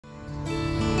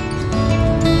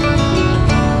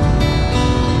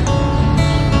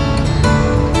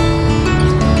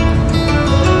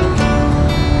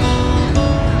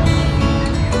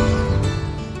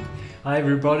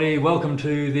everybody, welcome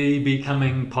to the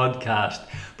Becoming podcast.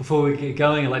 Before we get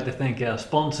going, I'd like to thank our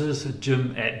sponsors,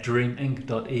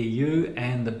 Jim@dreaminc.eu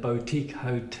and the Boutique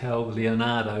Hotel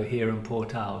Leonardo here in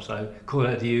Portal. So call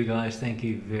out to you guys, thank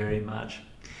you very much.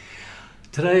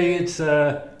 Today it's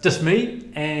just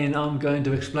me, and I'm going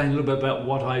to explain a little bit about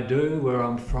what I do, where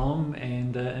I'm from,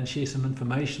 and share some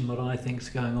information what I think is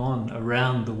going on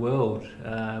around the world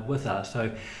with us.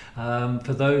 So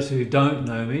for those who don't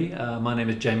know me, my name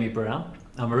is Jamie Brown.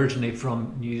 I'm originally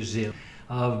from New Zealand.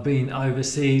 I've been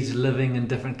overseas living in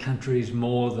different countries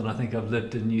more than I think I've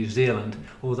lived in New Zealand,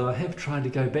 although I have tried to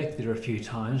go back there a few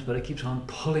times, but it keeps on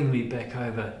pulling me back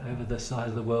over this side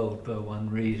of the world for one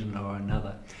reason or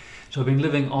another. So I've been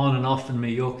living on and off in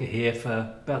Mallorca here for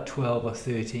about 12 or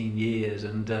 13 years,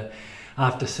 and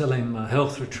after selling my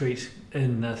health retreat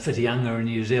in Whitianga in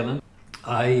New Zealand,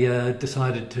 I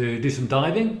decided to do some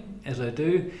diving, as I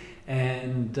do,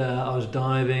 and I was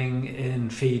diving in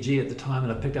Fiji at the time,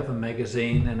 and I picked up a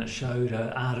magazine and it showed an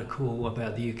article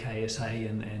about the UKSA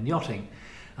and yachting.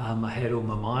 I had all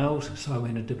my miles, so I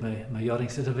went and did my yachting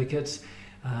certificates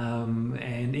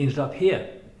and ended up here.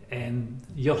 And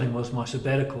yachting was my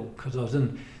sabbatical because I was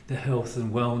in the health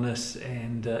and wellness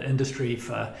and industry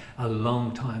for a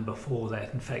long time before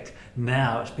that. In fact,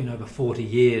 now it's been over 40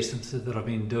 years since that I've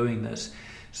been doing this,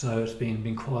 so it's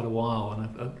been quite a while, and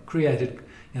I've created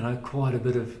quite a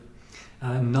bit of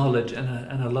knowledge in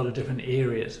a lot of different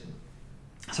areas.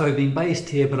 So I've been based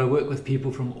here, but I work with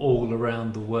people from all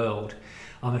around the world.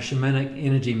 I'm a Shamanic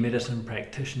Energy Medicine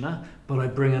practitioner, but I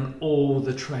bring in all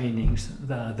the trainings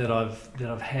that I've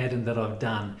had and that I've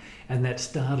done. And that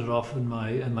started off in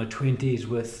my 20s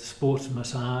with sports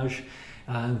massage,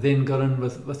 then got in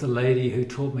with a lady who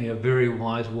taught me, a very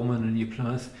wise woman in New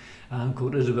Plymouth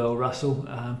called Isabel Russell,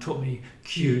 taught me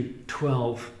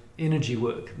Q12 energy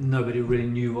work. Nobody really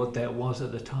knew what that was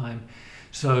at the time.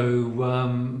 So,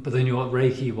 but they knew what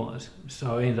Reiki was.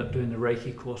 So I ended up doing the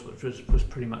Reiki course, which was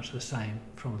pretty much the same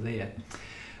from there.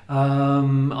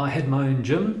 I had my own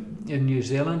gym in New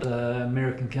Zealand,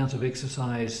 American Council of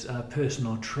Exercise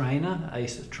personal trainer,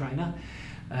 ACE trainer.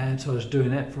 And so I was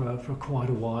doing that for quite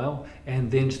a while,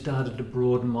 and then started to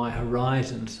broaden my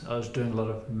horizons. I was doing a lot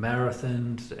of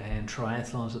marathons and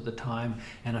triathlons at the time,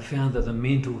 and I found that the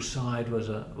mental side was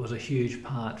a huge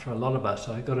part for a lot of us.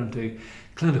 So I got into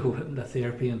clinical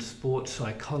hypnotherapy and sports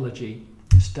psychology,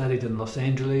 studied in Los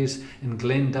Angeles, in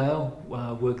Glendale,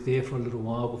 worked there for a little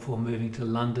while before moving to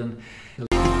London.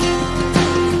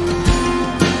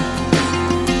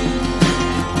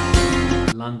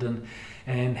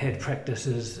 And had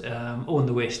practices on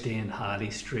the West End,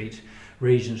 Harley Street,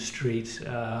 Regent Street,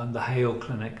 the Hale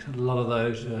Clinic. A lot of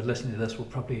those who are listening to this will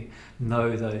probably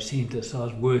know those centres. So I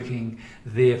was working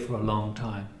there for a long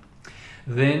time.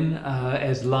 Then,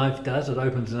 as life does, it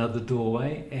opens another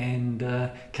doorway, and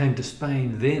came to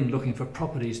Spain then looking for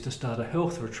properties to start a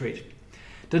health retreat.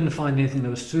 Didn't find anything that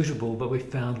was suitable, but we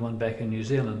found one back in New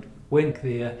Zealand. Went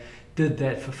there, did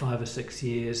that for 5 or 6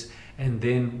 years, and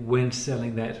then when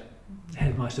selling that,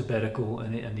 had my sabbatical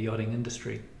in the yachting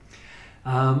industry.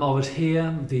 I was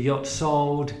here, the yacht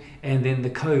sold, and then the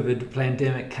COVID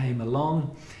pandemic came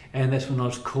along, and that's when I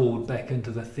was called back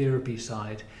into the therapy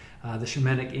side. The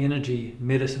Shamanic Energy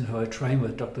Medicine, who I trained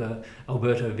with, Dr.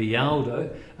 Alberto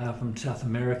Villaldo from South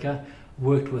America,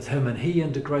 worked with him, and he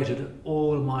integrated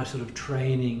all of my sort of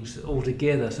trainings all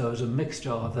together. So it was a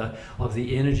mixture of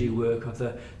the energy work, of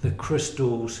the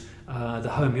crystals, the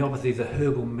homeopathy, the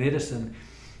herbal medicine,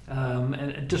 and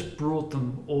it just brought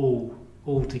them all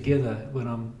together when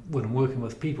I'm working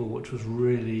with people, which was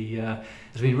really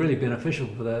has been really beneficial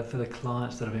for the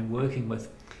clients that I've been working with.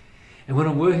 And when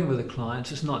I'm working with the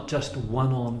clients, it's not just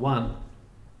one-on-one.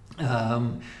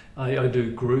 I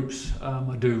do groups,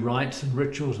 I do rites and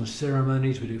rituals and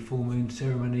ceremonies. We do full moon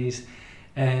ceremonies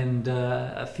and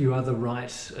a few other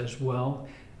rites as well,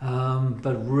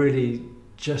 but really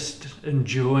just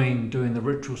enjoying doing the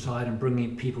ritual side and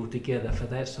bringing people together for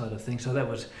that side of things. So that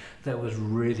was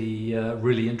really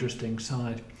really interesting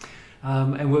side.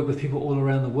 And work with people all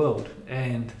around the world,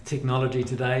 and technology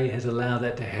today has allowed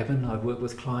that to happen. I've worked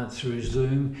with clients through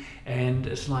Zoom, and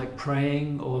it's like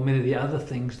praying or many of the other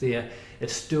things there.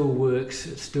 It still works,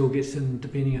 it still gets in,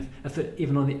 depending if it,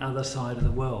 even on the other side of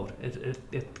the world,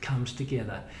 it comes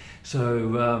together. So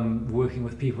working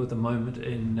with people at the moment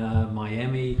in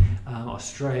Miami,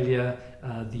 Australia,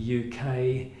 the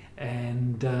UK,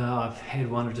 and I've had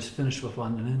one, I've just finished with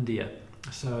one in India.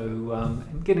 So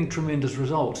I'm getting tremendous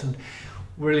results, and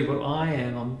really what I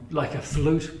am, I'm like a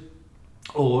flute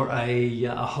or a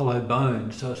hollow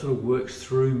bone, so it sort of works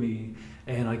through me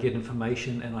and I get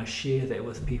information and I share that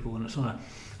with people, and it's on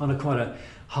a quite a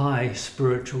high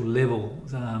spiritual level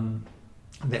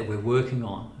that we're working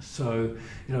on. So,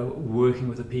 you know, working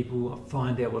with the people,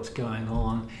 find out what's going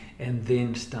on, and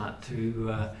then start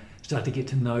to get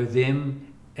to know them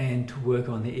and to work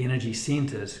on the energy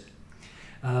centers.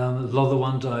 A lot of the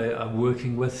ones I'm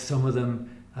working with, some of them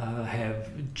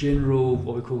have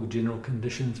what we call general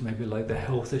conditions, maybe like the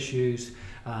health issues,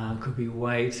 could be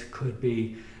weight, could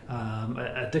be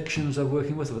addictions I'm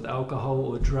working with alcohol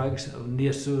or drugs, or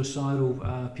near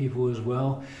suicidal people as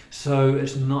well. So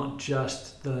it's not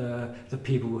just the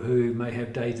people who may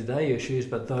have day-to-day issues,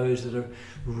 but those that are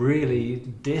really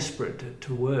desperate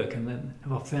to work. And then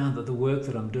I've found that the work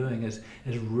that I'm doing is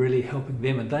really helping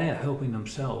them, and they are helping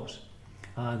themselves.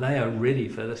 They are ready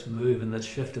for this move and this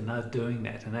shift, and they're doing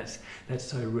that, and that's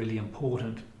so really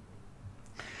important.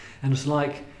 And it's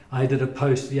like, I did a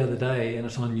post the other day, and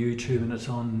it's on YouTube and it's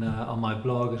on my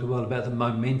blog as well, about the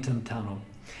momentum tunnel,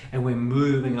 and we're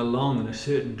moving along in a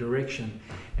certain direction,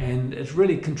 and it's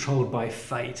really controlled by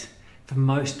fate for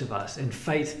most of us, and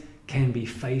fate can be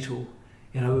fatal.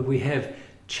 You know, we have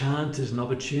chances and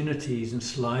opportunities and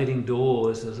sliding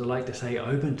doors, as I like to say,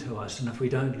 open to us, and if we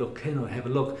don't look in or have a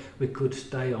look, we could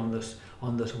stay on this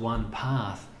one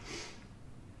path.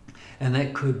 And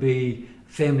that could be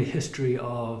family history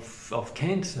of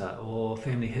cancer, or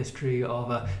family history of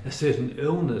a certain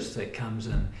illness that comes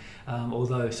in.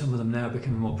 Although some of them now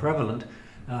become more prevalent,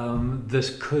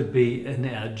 this could be in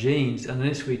our genes, and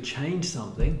unless we change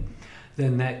something,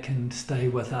 then that can stay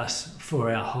with us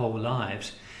for our whole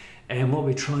lives. And what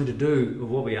we're trying to do, or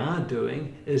what we are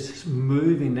doing, is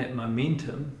moving that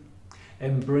momentum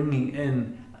and bringing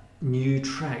in new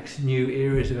tracks, new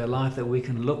areas of our life that we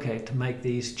can look at to make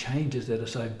these changes that are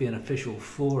so beneficial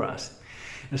for us.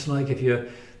 It's like if you're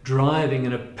driving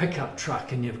in a pickup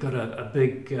truck and you've got a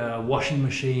big washing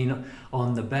machine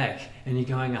on the back, and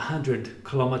you're going 100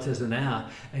 kilometers an hour,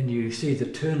 and you see the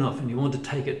turnoff and you want to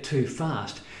take it too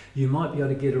fast. You might be able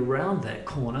to get around that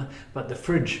corner, but the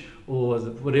fridge or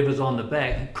whatever's on the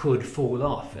back could fall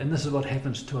off. And this is what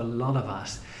happens to a lot of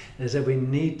us, is that we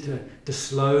need to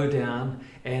slow down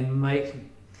and make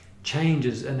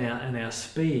changes in our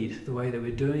speed, the way that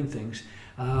we're doing things,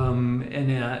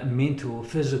 in our mental,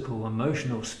 physical,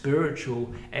 emotional,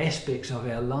 spiritual aspects of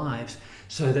our lives,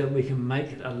 so that we can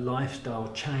make it a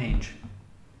lifestyle change.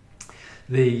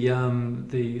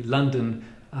 The London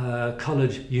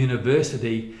College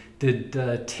University did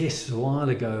tests a while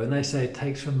ago, and they say it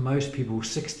takes for most people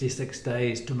 66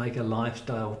 days to make a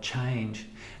lifestyle change.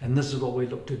 And this is what we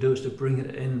look to do, is to bring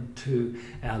it into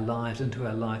our lives, into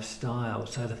our lifestyle.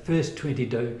 So the first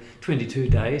 22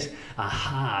 days are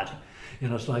hard. You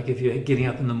know, it's like if you're getting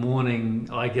up in the morning,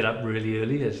 I get up really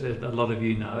early, as a lot of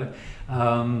you know.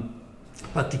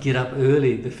 But to get up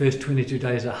early, the first 22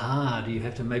 days are hard. You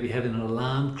have to maybe have an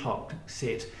alarm clock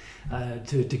set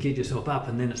to get yourself up,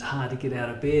 and then it's hard to get out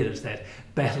of bed. It's that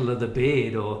battle of the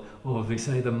bed, or we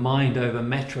say the mind over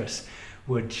mattress,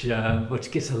 which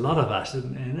gets a lot of us,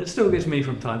 and it still gets me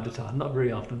from time to time, not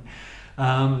very often.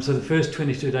 So the first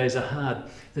 22 days are hard.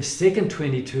 The second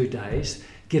 22 days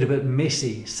get a bit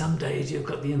messy. Some days you've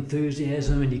got the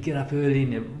enthusiasm and you get up early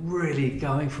and you're really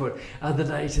going for it. Other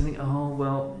days you think, oh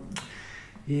well,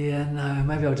 yeah, no,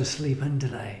 maybe I'll just sleep in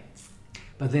today.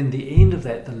 But then the end of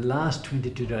that, the last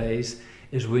 22 days,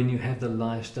 is when you have the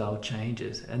lifestyle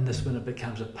changes, and this is when it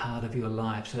becomes a part of your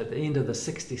life. So at the end of the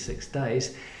 66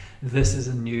 days, this is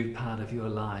a new part of your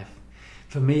life.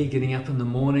 For me, getting up in the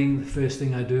morning, the first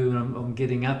thing I do when I'm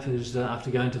getting up is,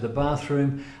 after going to the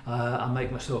bathroom, I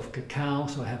make myself cacao,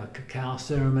 so I have a cacao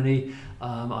ceremony.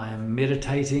 I am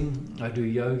meditating, I do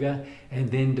yoga,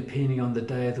 and then depending on the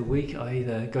day of the week, I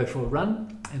either go for a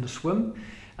run and a swim,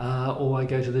 or I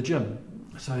go to the gym.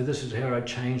 So this is how I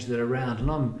change that around,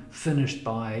 and I'm finished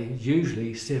by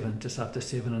usually 7, just after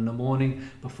 7 in the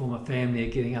morning, before my family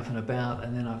are getting up and about,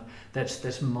 and then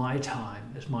that's my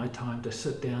time. It's my time to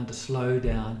sit down, to slow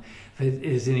down. If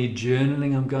there's any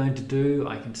journaling I'm going to do,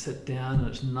 I can sit down and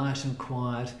it's nice and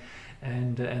quiet,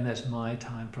 and that's my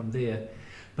time from there.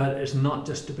 But it's not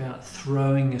just about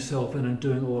throwing yourself in and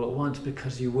doing all at once,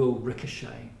 because you will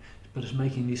ricochet. But it's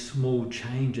making these small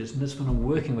changes, and that's when I'm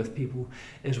working with people,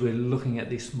 as we're looking at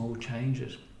these small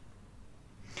changes.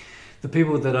 The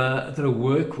people that I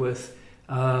work with,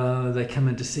 they come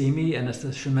in to see me, and it's the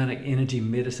Shamanic Energy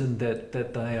Medicine that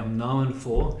they are known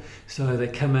for. So they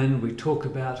come in, we talk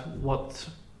about what's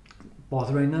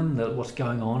bothering them, what's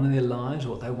going on in their lives,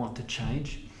 what they want to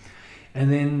change,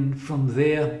 and then from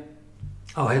there,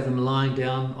 I'll have them lying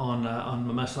down on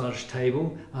a massage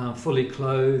table, fully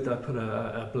clothed. I put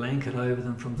a blanket over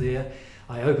them from there.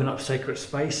 I open up sacred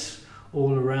space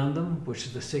all around them, which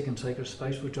is the second sacred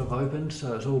space which I've opened,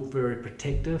 so it's all very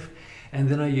protective. And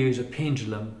then I use a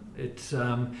pendulum. It's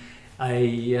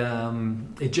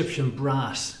Egyptian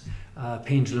brass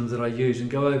pendulum that I use,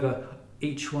 and go over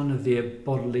each one of their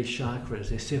bodily chakras,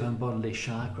 their 7 bodily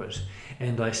chakras,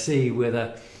 and I see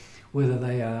whether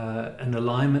they are in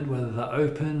alignment, whether they're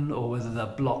open or whether they're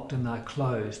blocked and they're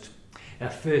closed. Our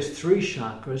first 3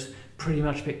 chakras, pretty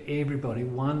much for everybody,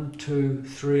 1, 2,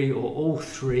 3, or all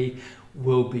 3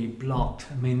 will be blocked.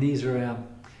 I mean, these are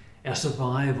our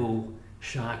survival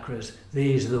chakras.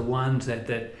 These are the ones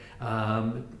that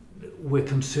we're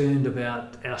concerned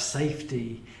about our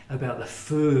safety, about the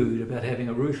food, about having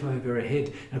a roof over our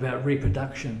head, and about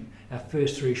reproduction. Our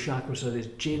first 3 chakras, so there's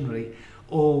generally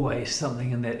always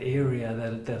something in that area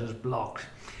that is blocked.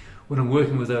 When I'm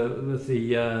working with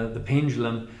the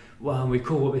pendulum, we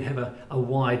call what we have a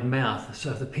wide mouth. So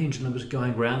if the pendulum is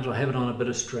going round, I have it on a bit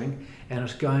of string, and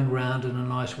it's going round in a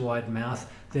nice wide mouth,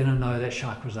 then I know that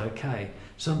chakra's okay.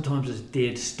 Sometimes it's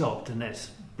dead stopped, and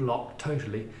that's blocked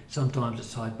totally. Sometimes it's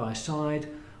side by side,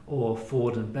 or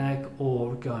forward and back,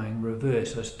 or going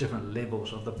reverse. So it's different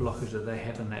levels of the blockage that they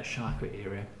have in that chakra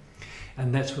area.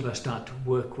 And that's what I start to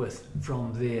work with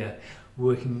from there,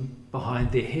 working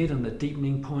behind their head on the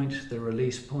deepening points, the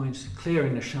release points,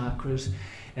 clearing the chakras,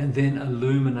 and then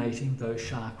illuminating those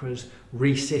chakras,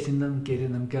 resetting them,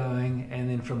 getting them going, and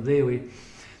then from there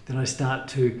then I start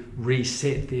to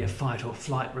reset their fight or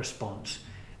flight response.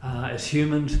 As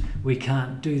humans, we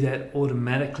can't do that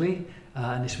automatically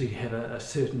unless we have a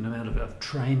certain amount of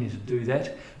training to do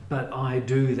that, but I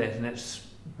do that, and that's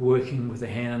working with the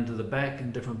hand to the back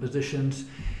in different positions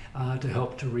to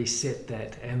help to reset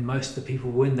that. And most of the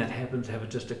people, when that happens, have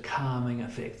just a calming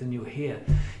effect, and you'll hear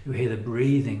the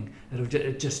breathing.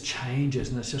 It just changes,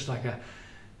 and it's just like a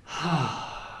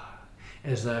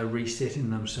as they're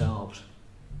resetting themselves.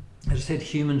 As I said,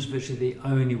 humans are virtually the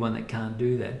only one that can't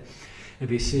do that.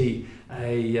 If you see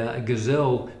a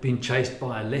gazelle being chased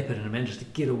by a leopard and it manages to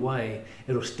get away,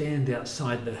 it'll stand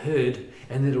outside the herd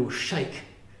and it'll shake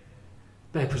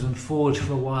backwards and forwards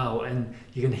for a while, and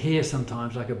you can hear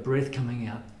sometimes like a breath coming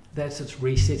out. That's its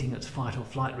resetting its fight or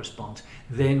flight response.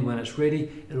 Then when it's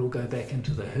ready, it'll go back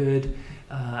into the herd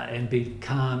and be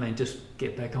calm and just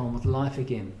get back on with life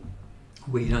again.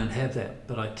 We don't have that,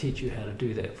 but I teach you how to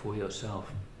do that for yourself.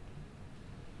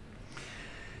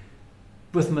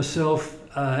 With myself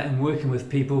and working with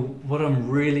people, what I'm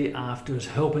really after is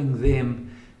helping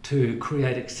them to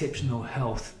create exceptional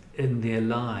health in their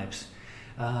lives.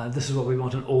 This is what we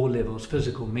want on all levels: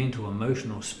 physical, mental,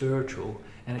 emotional, spiritual,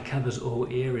 and it covers all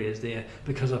areas there.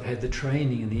 Because I've had the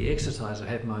training and the exercise, I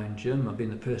have my own gym, I've been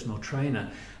the personal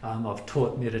trainer, I've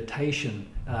taught meditation,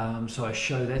 so I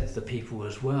show that to the people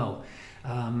as well.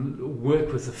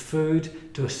 Work with the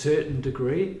food to a certain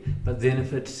degree, but then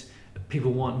if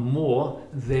people want more,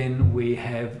 then we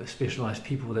have specialised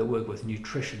people that work with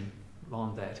nutrition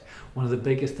on that. One of the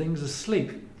biggest things is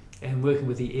sleep. And working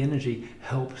with the energy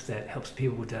helps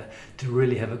people to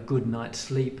really have a good night's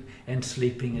sleep, and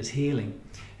sleeping is healing.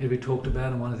 As we talked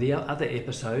about in one of the other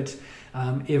episodes,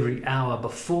 every hour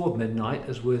before midnight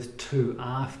is worth 2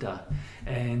 after.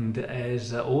 And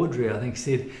as Audrey, I think,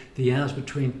 said, the hours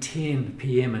between 10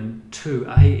 p.m. and 2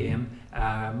 a.m.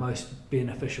 are our most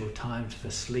beneficial times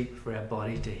for sleep, for our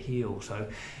body to heal. So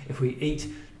if we eat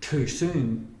too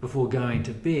soon before going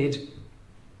to bed,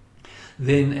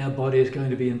 then our body is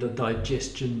going to be into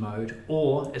digestion mode,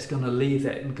 or it's going to leave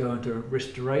that and go into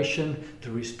restoration, to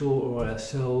restore all our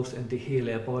cells and to heal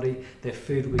our body. That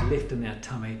food we left in our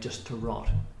tummy just to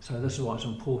rot. So this is why it's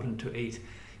important to eat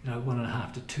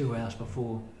 1.5 to 2 hours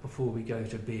before we go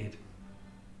to bed.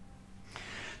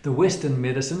 The Western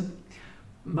medicine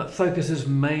focuses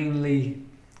mainly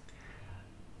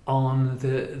on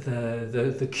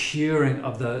the curing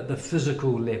of the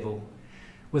physical level.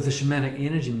 With the Shamanic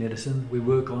Energy Medicine, we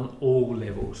work on all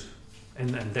levels,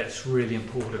 and that's really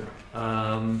important.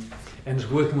 And it's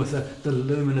working with the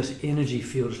luminous energy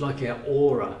field. It's like our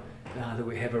aura that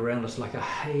we have around us, like a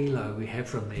halo we have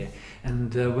from there.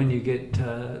 And when you get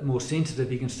more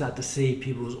sensitive, you can start to see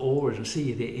people's auras and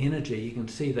see their energy. You can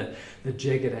see the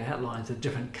jagged outlines, the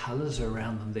different colours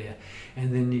around them there.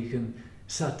 And then you can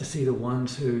start to see the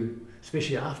ones who,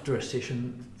 especially after a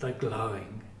session, they're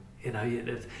glowing.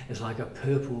 It's like a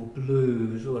purple,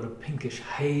 blue, sort of pinkish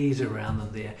haze around them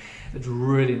there. It's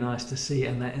really nice to see,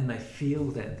 and they feel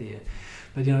that there.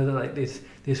 But like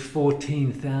there's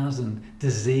 14,000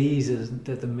 diseases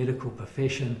that the medical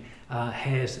profession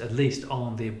has, at least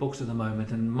on their books at the moment,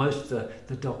 and most of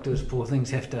the doctors, poor things,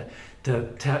 have to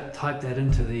type that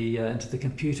into the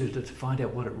computer to find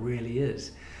out what it really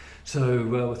is. So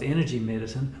with energy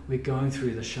medicine, we're going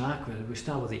through the chakras. We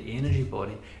start with the energy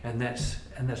body, and that's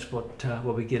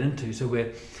what we get into. So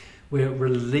we're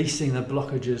releasing the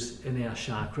blockages in our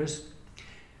chakras,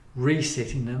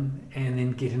 resetting them, and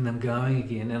then getting them going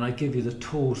again. And I give you the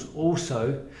tools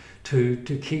also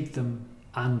to keep them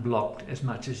unblocked as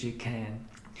much as you can.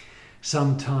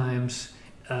 Sometimes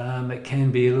it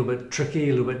can be a little bit tricky,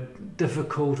 a little bit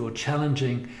difficult or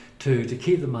challenging to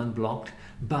keep them unblocked,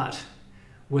 but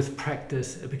with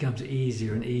practice it becomes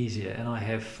easier and easier, and I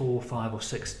have 4, 5 or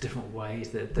 6 different ways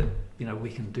that we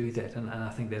can do that, and I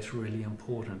think that's really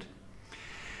important.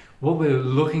 What we're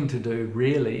looking to do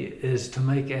really is to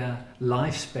make our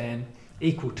lifespan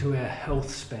equal to our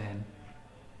health span.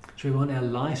 So we want our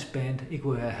lifespan to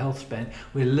equal our health span.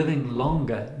 We're living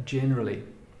longer generally,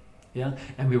 yeah,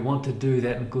 and we want to do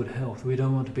that in good health. We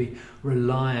don't want to be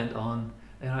reliant on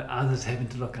others having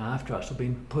to look after us, or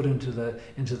being put into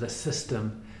the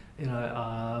system,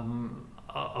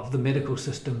 of the medical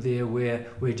system there, where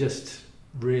we're just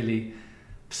really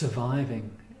surviving.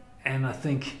 And I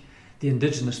think the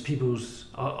indigenous peoples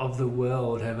of the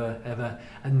world have a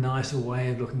nicer way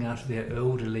of looking after their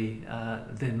elderly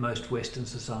than most Western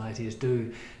societies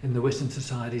do. In the Western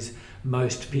societies,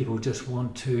 most people just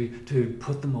want to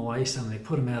put them away somewhere,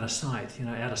 put them out of sight,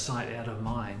 out of sight, out of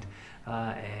mind.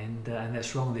 And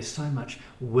that's wrong. There's so much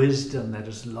wisdom that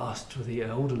is lost with the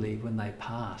elderly when they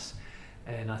pass,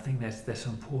 and I think that's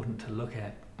important to look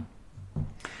at.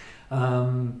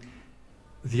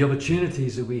 The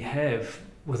opportunities that we have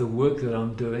with the work that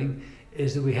I'm doing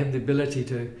is that we have the ability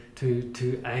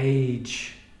to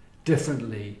age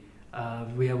differently,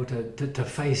 be able to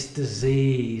face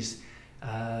disease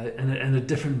in a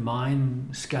different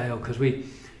mind scale, because we're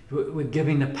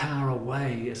giving the power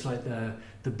away. It's like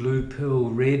the blue pill,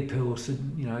 red pill,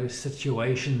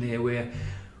 situation there, where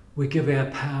we give our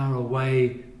power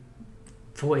away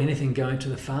for anything going to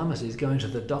the pharmacies, going to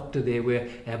the doctor there, where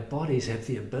our bodies have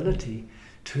the ability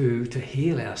to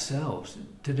heal ourselves,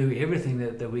 to do everything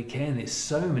that we can. There's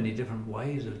so many different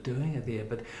ways of doing it there,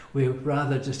 but we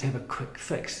rather just have a quick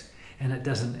fix, and it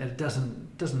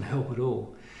doesn't help at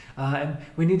all. And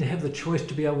we need to have the choice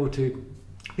to be able to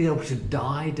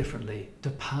die differently,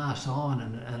 to pass on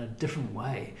in a different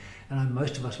way. And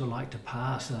most of us would like to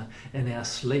pass in our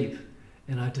sleep,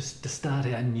 to start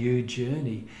our new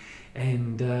journey.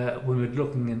 And when we're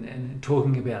looking and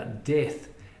talking about death,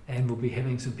 and we'll be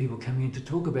having some people coming in to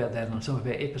talk about that on some of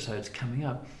our episodes coming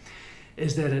up,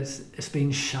 is that it's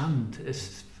been shunned.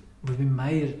 We've been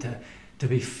made to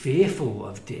be fearful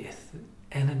of death.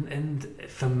 And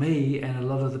for me and a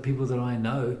lot of the people that I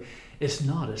know, it's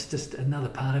not. It's just another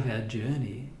part of our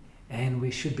journey, and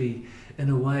we should be, in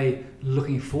a way,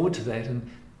 looking forward to that. And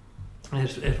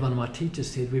as one of my teachers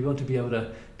said, we want to be able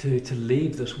to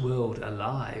leave this world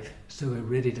alive, so we're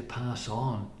ready to pass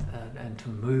on and to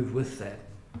move with that.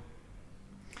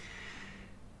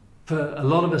 For a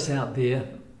lot of us out there,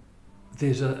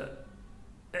 it's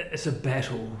a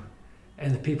battle,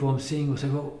 and the people I'm seeing will say,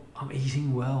 well, I'm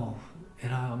eating well,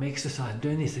 I'm exercising,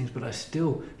 doing these things, but I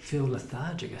still feel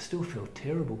lethargic, I still feel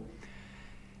terrible.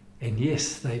 And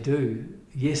yes, they do.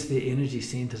 Yes, their energy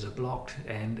centers are blocked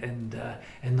and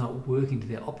not working to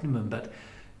their optimum. But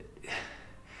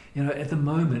at the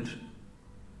moment,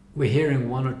 we're hearing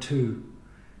 1 or 2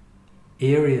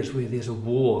 areas where there's a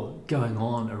war going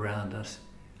on around us.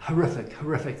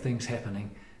 Horrific things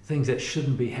happening, things that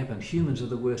shouldn't be happening. Humans are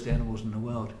the worst animals in the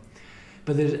world.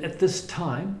 But there's, at this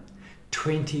time,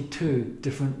 22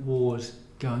 different wars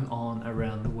going on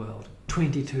around the world.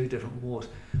 22 different wars.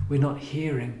 We're not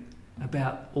hearing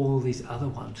about all these other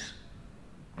ones.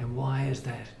 And why is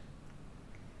that?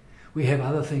 We have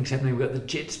other things happening. We've got the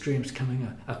jet streams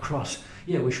coming across.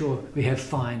 Yeah, we have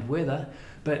fine weather,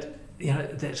 but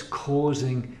that's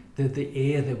causing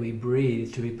the air that we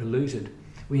breathe to be polluted.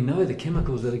 We know the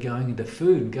chemicals that are going into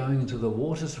food, going into the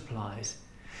water supplies.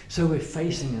 So we're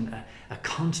facing a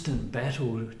constant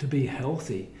battle to be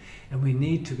healthy, and we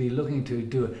need to be looking to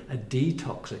do a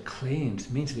detox, a cleanse,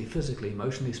 mentally, physically,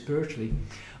 emotionally, spiritually,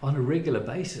 on a regular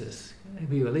basis,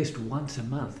 maybe at least once a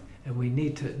month, and we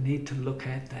need to look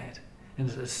at that. And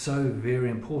it's so very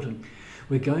important.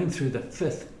 We're going through the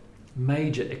 5th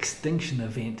major extinction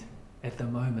event at the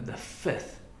moment, the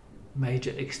 5th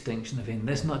major extinction event.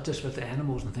 That's not just with the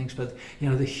animals and things, but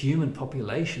the human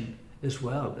population as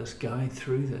well is going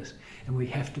through this, and we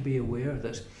have to be aware of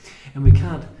this. And we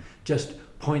can't just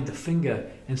point the finger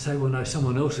and say, well, no,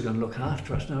 someone else is going to look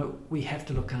after us. No, we have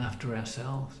to look after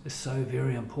ourselves. It's so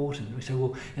very important. We say,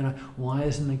 well, why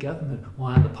isn't the government,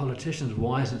 why aren't the politicians,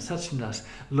 why isn't such and us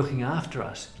looking after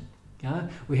us?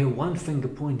 We have one finger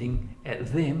pointing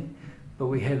at them, but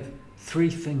we have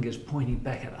 3 fingers pointing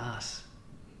back at us.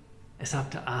 It's up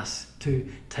to us to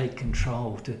take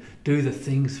control, to do the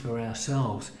things for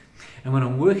ourselves. And when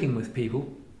I'm working with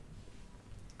people,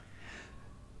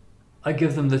 I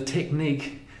give them the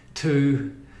technique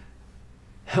to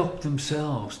help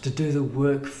themselves, to do the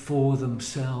work for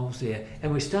themselves there.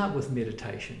 And we start with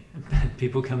meditation. And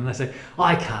people come and they say,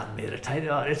 I can't meditate,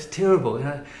 it's terrible.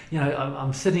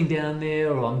 I'm sitting down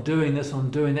there, or I'm doing this, I'm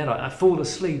doing that, I fall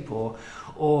asleep, or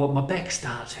my back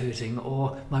starts hurting,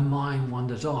 or my mind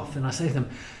wanders off. And I say to them,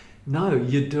 no,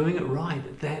 you're doing it right.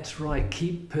 That's right.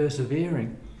 Keep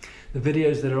persevering. The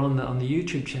videos that are on the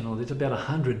YouTube channel, there's about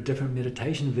 100 different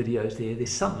meditation videos there.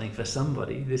 There's something for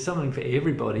somebody. There's something for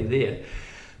everybody there.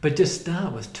 But just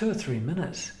start with 2 or 3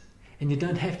 minutes. And you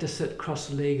don't have to sit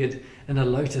cross-legged in a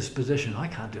lotus position. I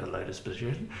can't do a lotus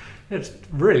position. It's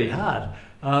really hard.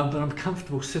 But I'm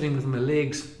comfortable sitting with my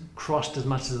legs crossed as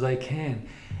much as they can.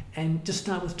 And just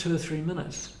start with 2 or 3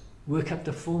 minutes. Work up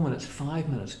to 4 minutes, 5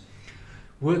 minutes.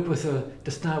 Work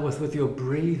to start with your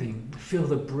breathing. Feel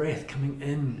the breath coming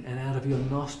in and out of your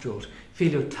nostrils.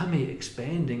 Feel your tummy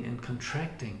expanding and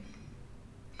contracting.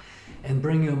 And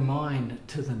bring your mind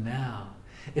to the now.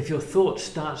 If your thought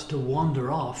starts to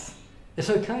wander off, it's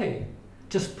okay.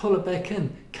 Just pull it back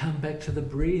in. Come back to the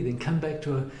breathing. Come back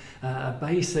to a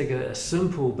basic, a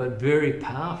simple but very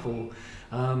powerful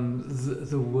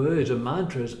the words or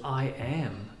mantras, I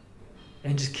am.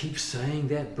 And just keep saying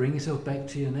that. Bring yourself back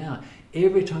to your now.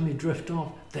 Every time you drift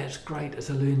off, that's great.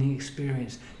 It's a learning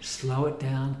experience. Slow it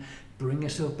down. Bring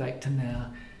yourself back to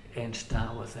now and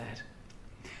start with that.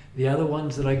 The other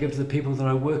ones that I give to the people that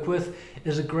I work with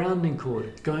is a grounding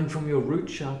cord. Going from your root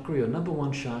chakra, your number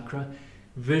 1 chakra,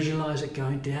 visualize it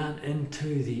going down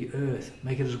into the earth.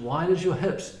 Make it as wide as your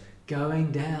hips,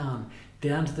 going down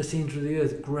to the center of the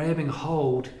earth, grabbing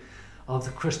hold of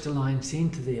the crystalline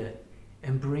center there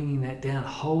and bringing that down,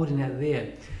 holding that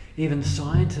there. Even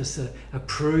scientists are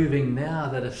proving now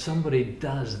that if somebody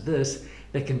does this,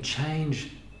 they can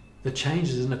change, the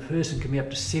changes in a person can be up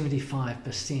to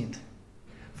 75%.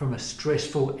 From a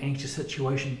stressful, anxious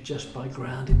situation just by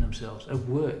grounding themselves. It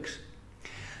works.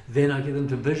 Then I get them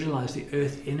to visualize the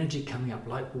earth energy coming up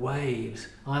like waves.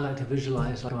 I like to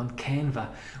visualize like on Canva,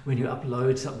 when you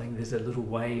upload something, there's a little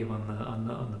wave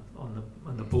on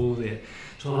the ball there.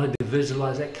 So I like to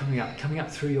visualize that coming up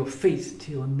through your feet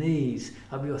to your knees,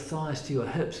 up your thighs to your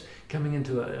hips, coming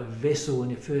into a vessel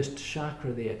in your first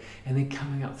chakra there, and then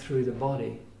coming up through the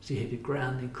body. So you have your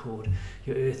grounding cord,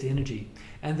 your earth energy.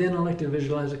 And then I like to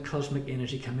visualize a cosmic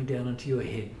energy coming down into your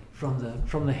head from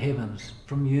the heavens,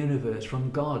 from universe,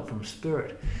 from God, from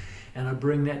spirit. And I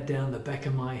bring that down the back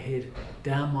of my head,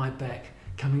 down my back,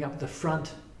 coming up the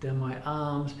front, down my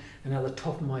arms, and out the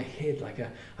top of my head like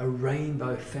a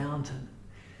rainbow fountain,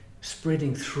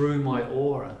 spreading through my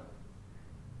aura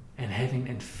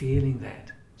and feeling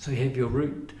that. So you have your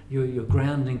root, your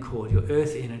grounding cord, your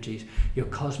earth energies, your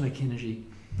cosmic energy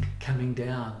coming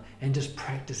down, and just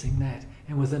practicing that.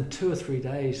 And within 2 or 3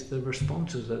 days, the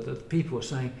responses that the people are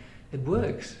saying, it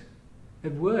works.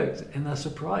 It works. And they're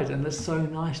surprised. And it's so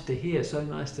nice to hear, so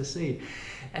nice to see.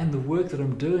 And the work that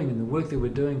I'm doing and the work that we're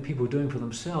doing, people doing for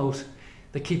themselves,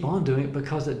 they keep on doing it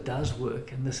because it does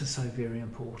work. And this is so very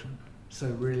important. So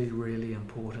really, really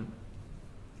important.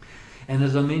 And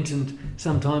as I mentioned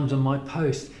sometimes on my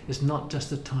post, it's not just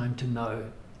the time to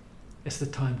know. It's the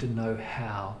time to know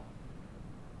how.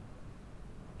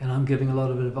 And I'm giving a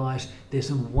lot of advice. There's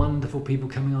some wonderful people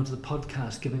coming onto the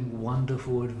podcast giving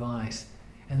wonderful advice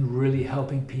and really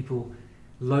helping people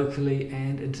locally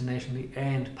and internationally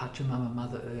and Pachamama,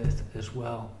 Mother Earth as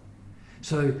well.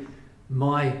 So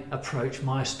my approach,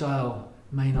 my style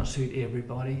may not suit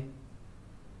everybody,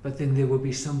 but then there will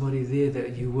be somebody there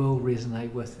that you will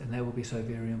resonate with, and that will be so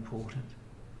very important.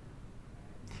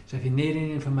 So if you need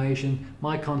any information,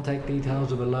 my contact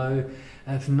details are below.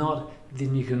 If not,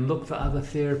 then you can look for other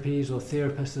therapies or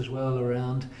therapists as well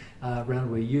around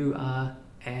where you are,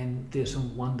 and there's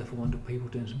some wonderful, wonderful people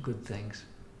doing some good things.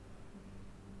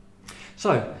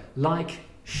 So, like,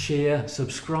 share,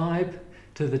 subscribe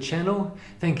to the channel.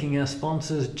 Thanking our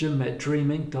sponsors,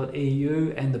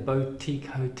 gym@dreaming.eu and the Boutique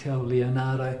Hotel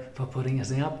Leonardo for putting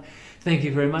us up. Thank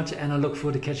you very much, and I look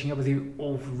forward to catching up with you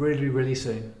all really, really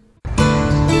soon.